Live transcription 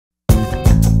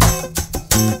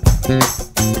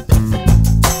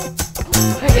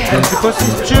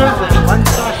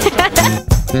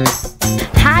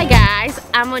Hi guys,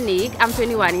 I'm Monique. I'm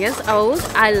 21 years old.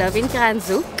 I live in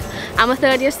Kranshoek. I'm a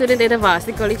third-year student at the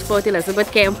Varsity College Port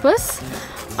Elizabeth campus.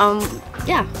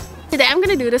 Yeah. Today I'm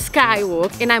gonna do the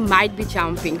skywalk and I might be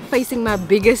jumping, facing my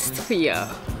biggest fear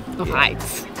of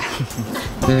heights.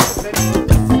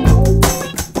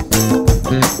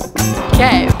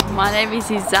 Okay, my name is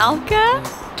Izelka,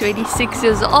 26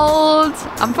 years old.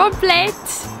 I'm from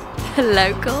Plett,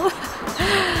 local.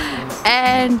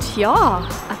 And yeah,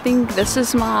 I think this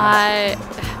is my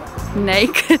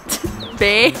naked,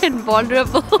 bare and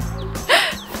vulnerable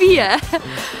fear.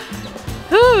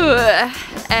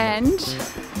 And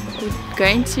we're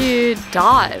going to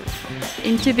dive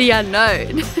into the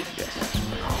unknown.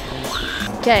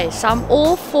 Okay, so I'm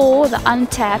all for the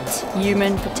untapped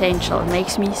human potential. It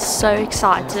makes me so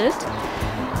excited.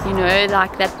 You know,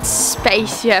 like that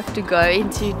space you have to go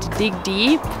into to dig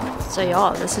deep. So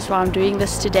yeah, this is why I'm doing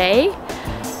this today.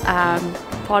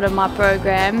 Part of my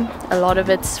program, a lot of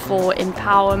it's for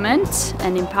empowerment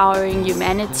and empowering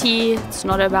humanity. It's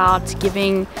not about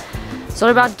giving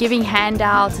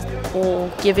handouts or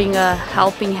giving a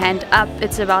helping hand up.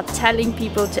 It's about telling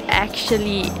people to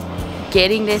actually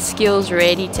getting their skills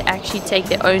ready to actually take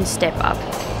their own step up.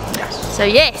 Yes. So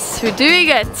yes, we're doing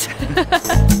it.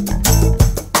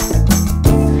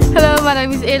 Hello, my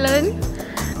name is Ellen.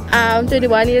 I'm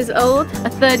 21 years old, a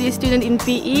third-year student in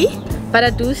PE, but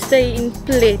I do stay in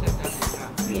Plett.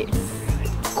 Yes.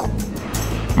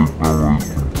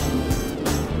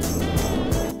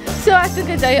 So I took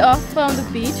a day off from the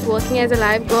beach working as a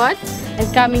lifeguard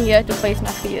and coming here to face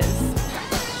my fears.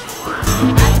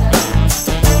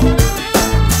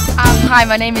 Hi,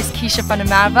 my name is Keisha van der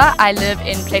Merwe. I live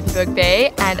in Plettenberg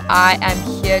Bay and I am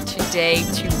here today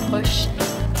to push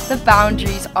the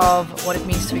boundaries of what it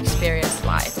means to experience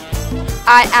life.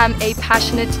 I am a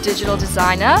passionate digital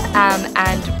designer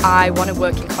and I want to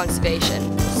work in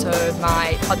conservation. So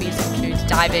my hobbies include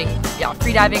diving,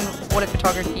 free diving, water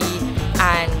photography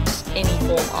and any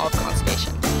form of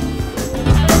conservation.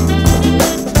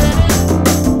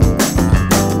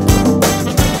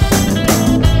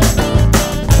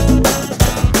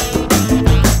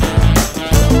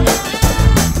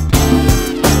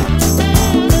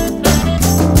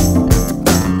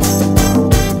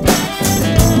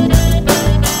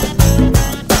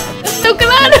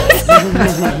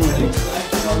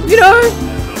 You know,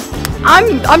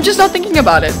 I'm just not thinking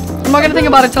about it. I'm not gonna think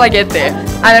about it till I get there,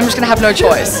 and I'm just gonna have no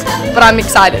choice. But I'm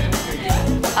excited.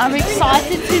 I'm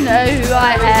excited to know who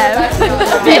I am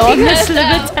beyond this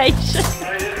limitation.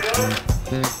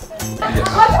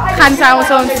 Gaan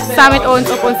samen met ons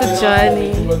op onze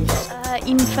journey.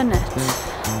 Infinite.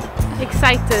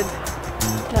 Excited.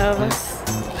 Nervous.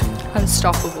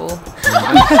 Unstoppable.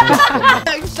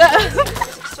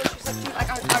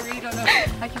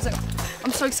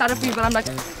 I'm so excited for you, but I'm like,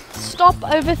 Stop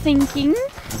overthinking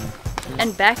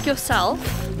and back yourself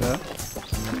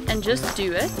and just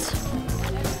do it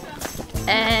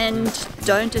and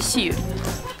don't assume.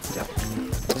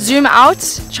 zoom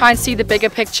out, try and see the bigger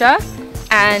picture,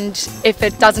 and if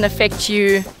it doesn't affect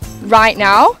you right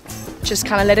now, just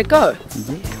kind of let it go.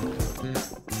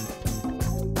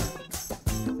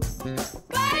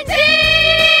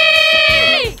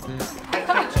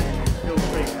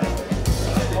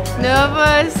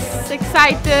 Nervous,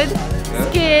 excited,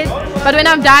 scared, but when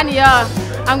I'm done here,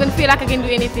 I'm gonna feel like I can do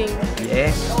anything.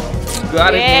 Yes,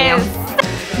 got it, Yes.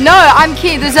 ma'am. No, I'm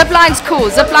keen. The zip line's cool.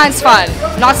 Zip line's fun.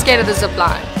 Not scared of the zip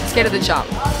line. Scared of the jump.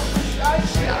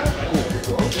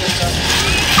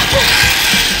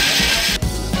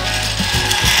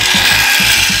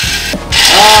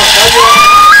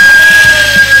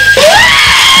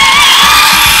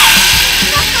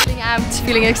 Feeling amped,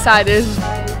 feeling excited,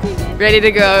 ready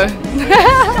to go.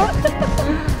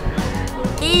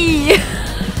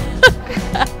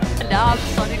 Now I'm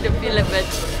starting to feel a bit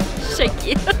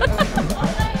shaky.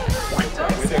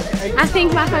 I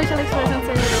think my facial expressions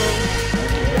are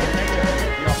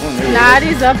nah,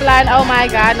 die zipline, oh my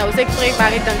god, nou zeg ik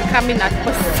maar ik dan kan me not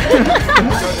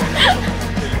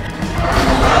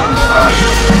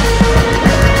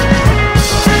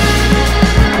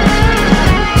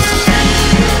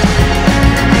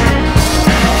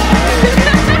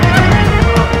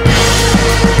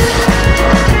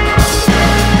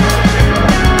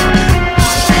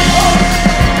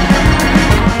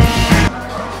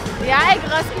ja, ik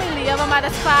rust mijn leven, maar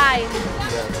dat is fijn.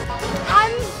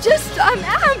 I'm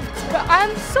amped, but I'm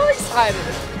so excited.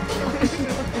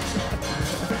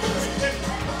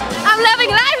 I'm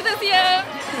loving life this year.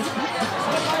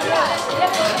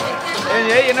 En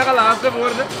jij, je nog een laatste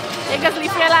woorden? Ik was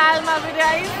lief helemaal, maar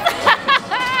bedrijf.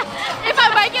 If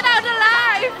I make it out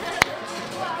alive.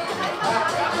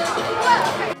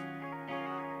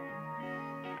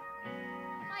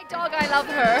 My dog, I love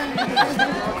her.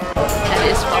 That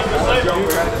is fun.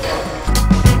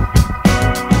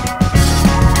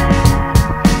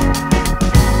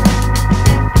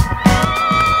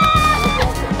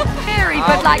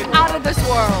 But like out of this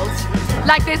world.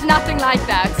 Like there's nothing like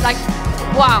that. It's like,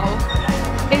 wow.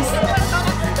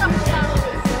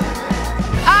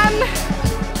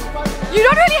 You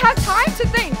don't really have time to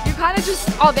think. You kind of just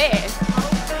are there.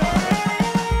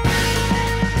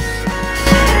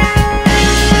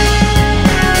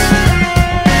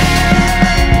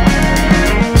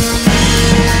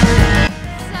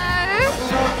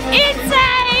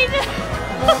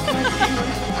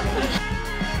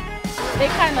 Ik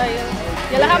ga naar je.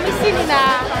 Jullie gaan me zien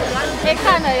na. Ik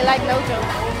ga naar je, like no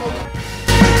joke.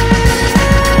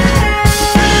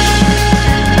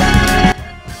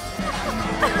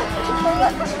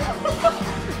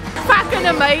 Fucking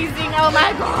amazing, oh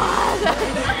my god.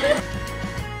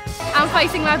 I'm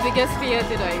facing my biggest fear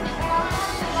today.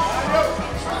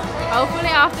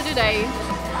 Hopefully after today,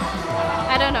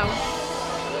 I don't know.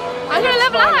 I'm gonna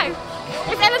live life.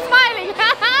 It's Ella smiling.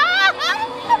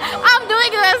 I'm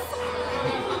doing this.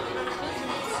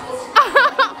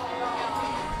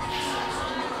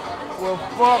 Well,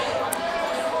 fuck.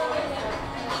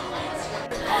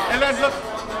 And then look.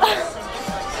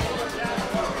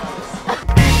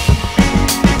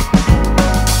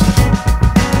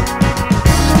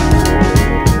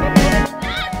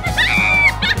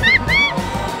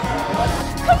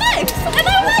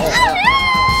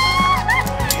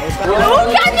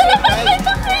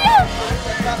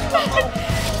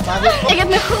 Ik heb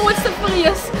mijn grootste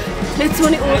prijs dit zo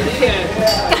in de ogen gegeven.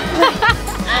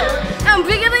 I'm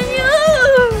bigger than you!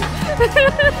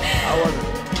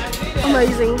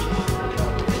 Amazing.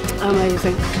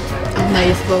 Amazing.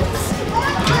 Amazing.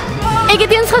 Ik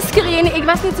heb eens geschreven, ik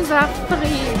was niet zo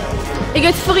free. Ik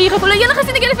heb free gevoeld. Jullie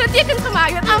gezien, ik heb veel tekens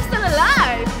gemaakt. I'm still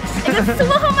alive. Ik heb zo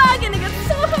gemaakt en ik heb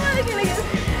zo gemaakt en ik heb...